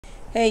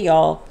Hey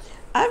y'all,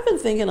 I've been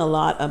thinking a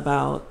lot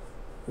about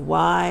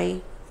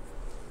why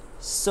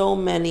so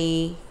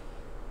many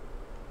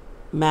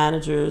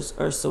managers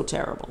are so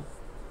terrible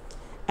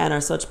and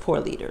are such poor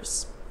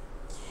leaders.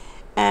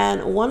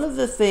 And one of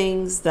the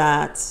things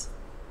that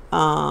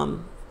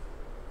um,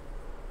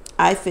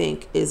 I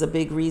think is a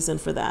big reason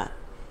for that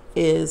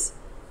is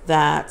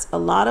that a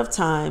lot of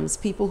times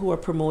people who are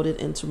promoted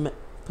into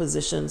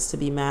positions to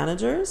be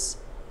managers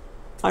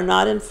are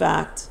not, in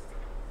fact,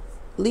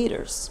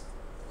 leaders.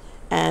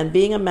 And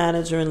being a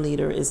manager and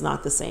leader is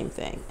not the same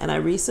thing. And I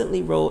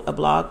recently wrote a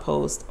blog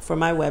post for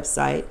my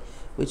website,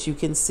 which you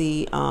can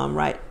see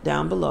right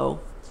down below,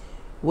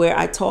 where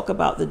I talk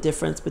about the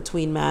difference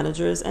between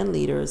managers and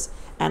leaders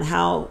and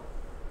how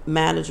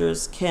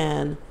managers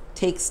can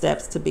take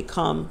steps to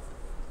become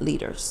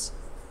leaders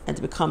and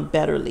to become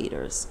better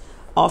leaders.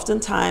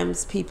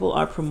 Oftentimes people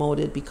are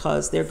promoted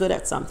because they're good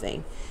at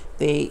something.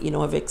 They,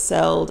 have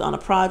excelled on a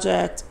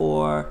project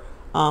or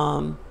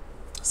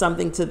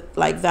something to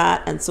like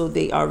that, and so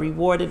they are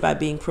rewarded by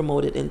being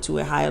promoted into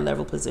a higher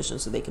level position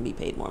so they can be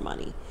paid more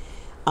money.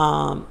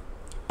 And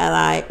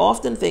I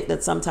often think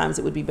that sometimes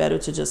it would be better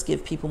to just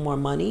give people more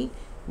money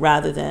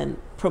rather than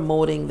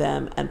promoting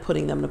them and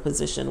putting them in a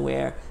position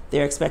where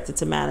they're expected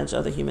to manage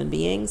other human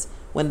beings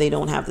when they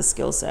don't have the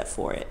skill set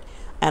for it.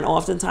 And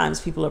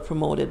oftentimes people are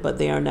promoted, but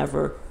they are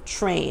never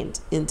trained,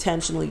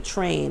 intentionally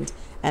trained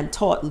and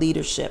taught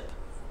leadership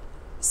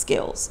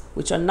skills,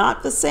 which are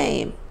not the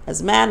same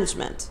as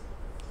management.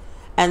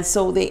 And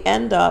so they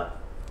end up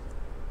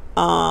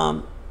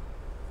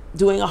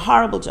doing a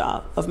horrible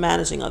job of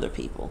managing other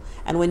people.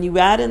 And when you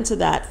add into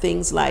that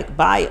things like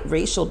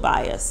racial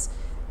bias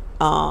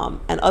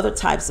and other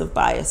types of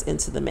bias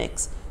into the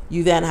mix,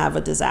 you then have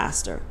a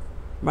disaster,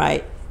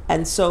 right?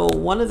 And so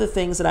one of the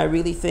things that I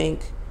really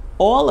think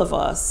all of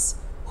us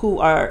who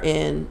are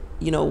in,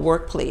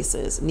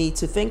 workplaces need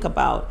to think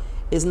about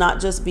is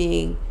not just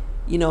being,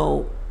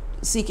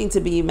 seeking to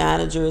be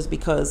managers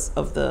because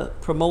of the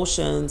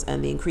promotions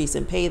and the increase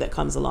in pay that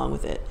comes along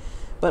with it,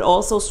 but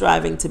also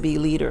striving to be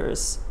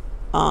leaders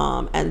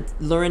and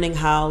learning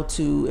how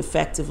to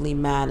effectively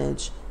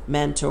manage,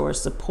 mentor,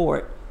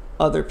 support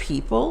other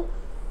people.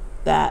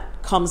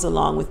 That comes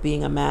along with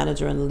being a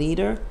manager and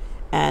leader,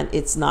 and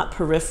it's not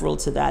peripheral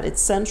to that.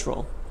 It's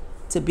central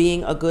to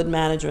being a good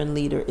manager and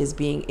leader is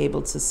being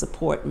able to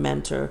support,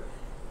 mentor,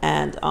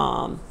 and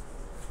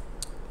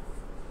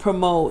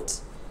promote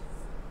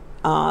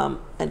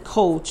and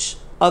coach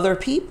other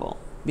people,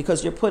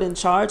 because you're put in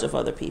charge of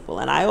other people.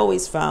 And I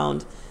always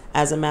found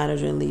as a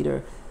manager and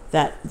leader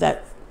that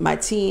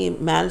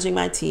managing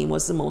my team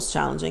was the most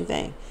challenging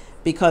thing,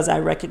 because I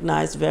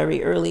recognized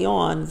very early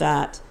on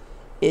that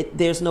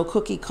there's no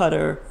cookie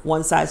cutter,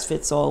 one size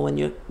fits all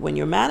when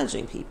you're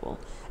managing people,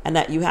 and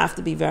that you have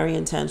to be very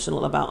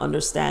intentional about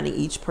understanding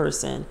each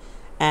person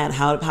and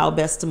how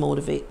best to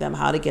motivate them,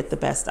 how to get the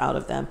best out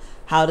of them,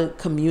 how to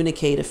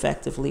communicate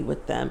effectively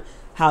with them,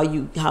 how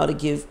to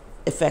give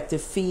effective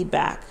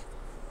feedback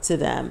to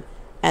them.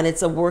 And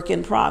it's a work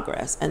in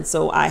progress. And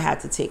so I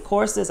had to take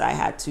courses. I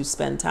had to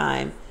spend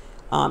time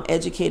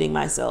educating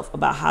myself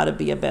about how to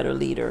be a better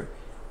leader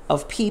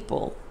of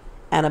people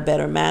and a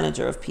better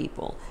manager of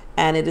people.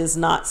 And it is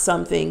not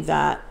something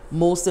that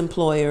most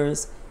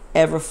employers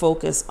ever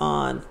focus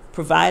on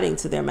providing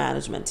to their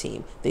management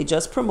team. They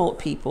just promote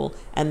people,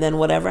 and then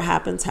whatever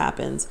happens,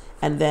 happens.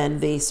 And then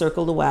they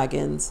circle the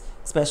wagons,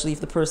 especially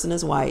if the person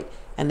is white,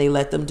 and they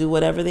let them do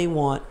whatever they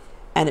want,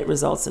 and it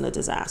results in a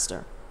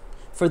disaster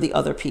for the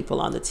other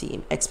people on the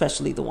team,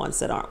 especially the ones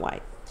that aren't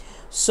white.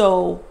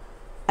 So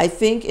I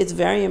think it's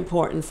very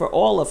important for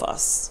all of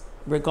us,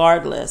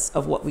 regardless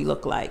of what we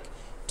look like,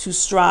 to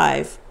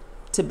strive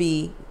to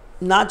be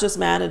not just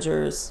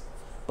managers,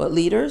 but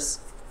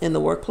leaders in the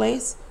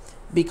workplace,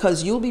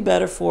 because you'll be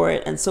better for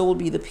it, and so will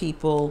be the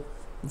people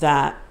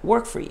that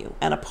work for you.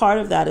 And a part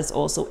of that is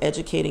also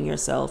educating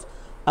yourself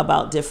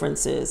about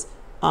differences,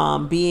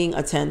 being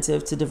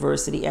attentive to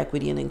diversity,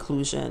 equity, and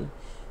inclusion,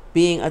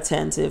 being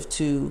attentive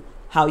to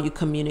how you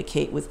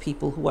communicate with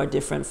people who are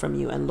different from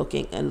you and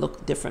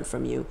look different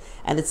from you.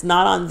 And it's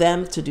not on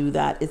them to do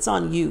that. It's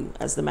on you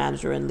as the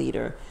manager and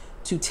leader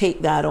to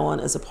take that on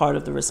as a part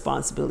of the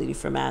responsibility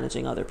for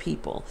managing other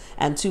people.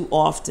 And too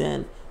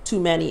often, too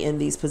many in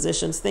these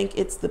positions think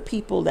it's the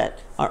people that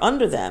are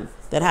under them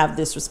that have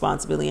this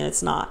responsibility, and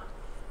it's not.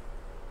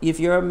 If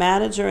you're a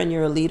manager and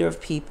you're a leader of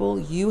people,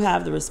 you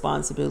have the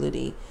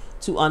responsibility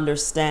to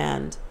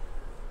understand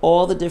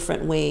all the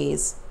different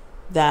ways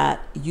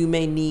that you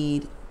may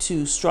need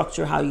to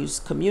structure how you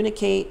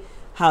communicate,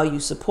 how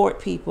you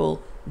support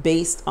people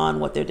based on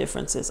what their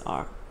differences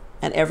are.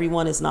 And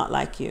everyone is not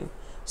like you.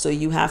 So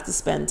you have to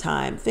spend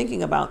time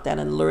thinking about that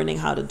and learning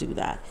how to do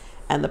that.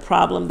 And the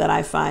problem that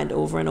I find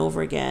over and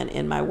over again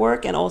in my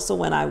work, and also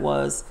when I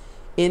was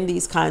in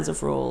these kinds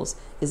of roles,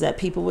 is that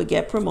people would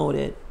get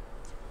promoted,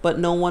 but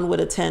no one would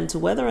attend to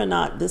whether or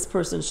not this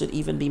person should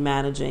even be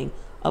managing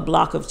a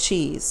block of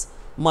cheese,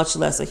 much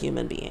less a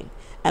human being.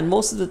 And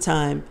most of the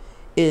time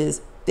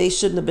is they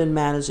shouldn't have been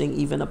managing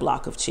even a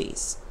block of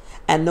cheese.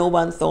 And no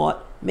one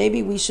thought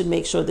maybe we should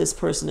make sure this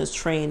person is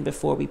trained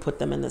before we put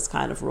them in this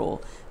kind of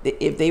role.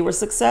 If they were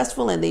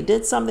successful and they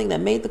did something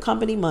that made the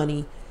company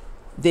money,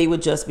 they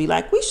would just be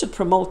like, we should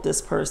promote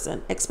this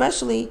person,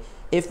 especially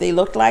if they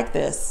looked like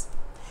this.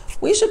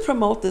 We should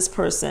promote this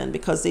person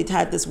because they'd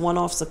had this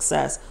one-off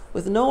success,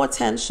 with no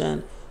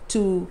attention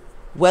to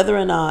whether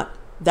or not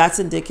that's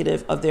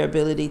indicative of their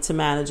ability to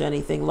manage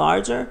anything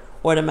larger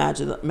or to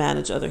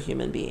manage other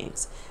human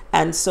beings.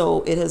 And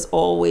so it has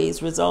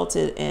always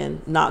resulted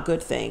in not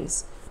good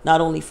things, not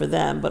only for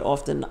them, but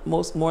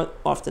more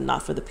often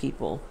not for the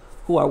people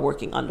who are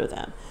working under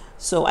them.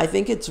 So I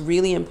think it's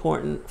really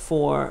important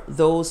for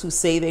those who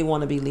say they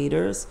want to be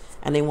leaders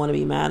and they want to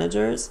be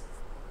managers,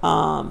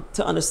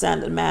 to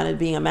understand that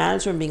being a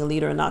manager and being a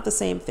leader are not the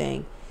same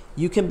thing.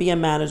 You can be a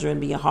manager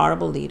and be a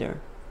horrible leader,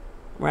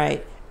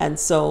 right? And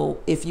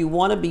so if you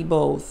want to be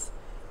both,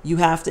 you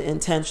have to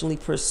intentionally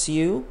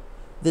pursue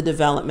the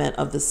development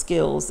of the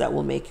skills that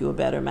will make you a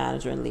better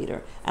manager and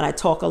leader. And I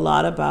talk a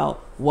lot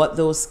about what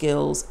those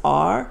skills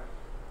are,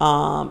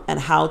 and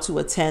how to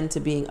attend to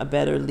being a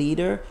better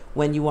leader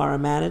when you are a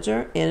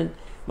manager in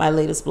my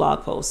latest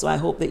blog post. So I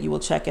hope that you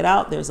will check it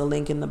out. There's a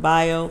link in the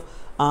bio.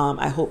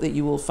 I hope that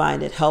you will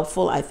find it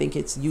helpful. I think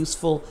it's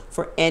useful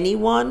for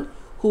anyone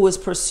who is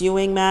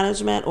pursuing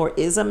management or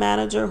is a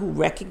manager who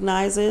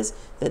recognizes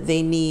that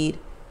they need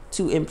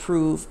to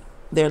improve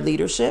their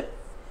leadership,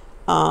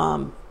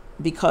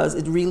 because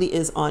it really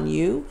is on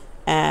you.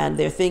 And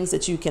there are things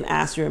that you can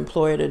ask your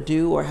employer to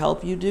do or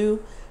help you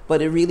do,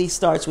 but it really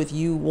starts with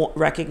you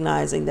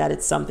recognizing that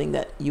it's something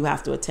that you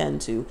have to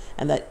attend to,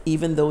 and that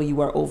even though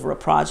you are over a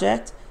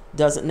project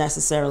doesn't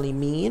necessarily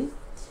mean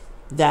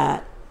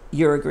that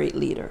you're a great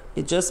leader.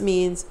 It just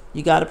means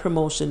you got a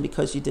promotion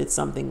because you did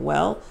something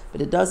well, but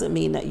it doesn't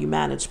mean that you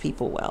manage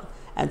people well.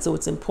 And so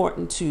it's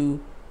important to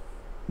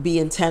be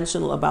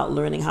intentional about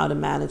learning how to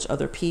manage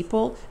other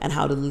people and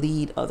how to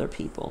lead other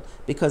people,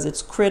 because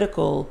it's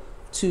critical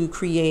to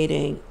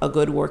creating a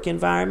good work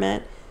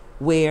environment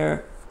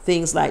where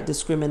things like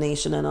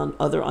discrimination and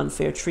other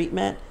unfair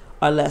treatment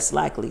are less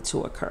likely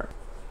to occur.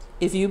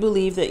 If you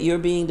believe that you're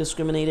being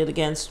discriminated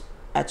against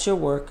at your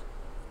work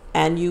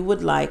and you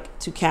would like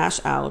to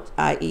cash out,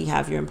 i.e.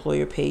 have your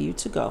employer pay you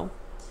to go,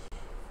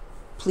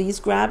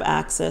 please grab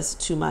access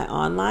to my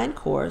online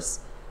course,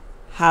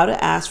 How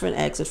to Ask for an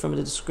Exit from a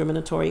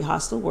Discriminatory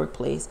Hostile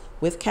Workplace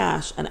with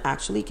Cash and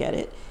Actually Get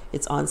It.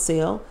 It's on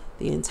sale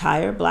the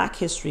entire Black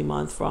History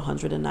Month for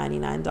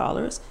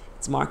 $199.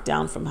 It's marked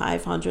down from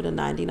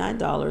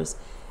 $599,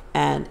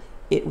 and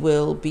it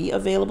will be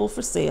available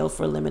for sale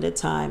for a limited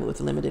time with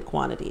limited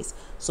quantities.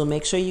 So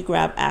make sure you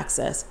grab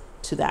access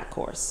to that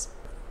course.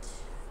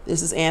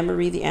 This is Anne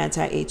Marie, the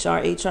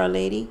anti-HR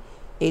lady.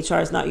 HR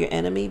is not your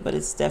enemy, but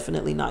it's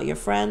definitely not your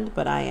friend,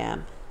 but I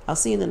am. I'll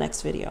see you in the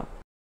next video.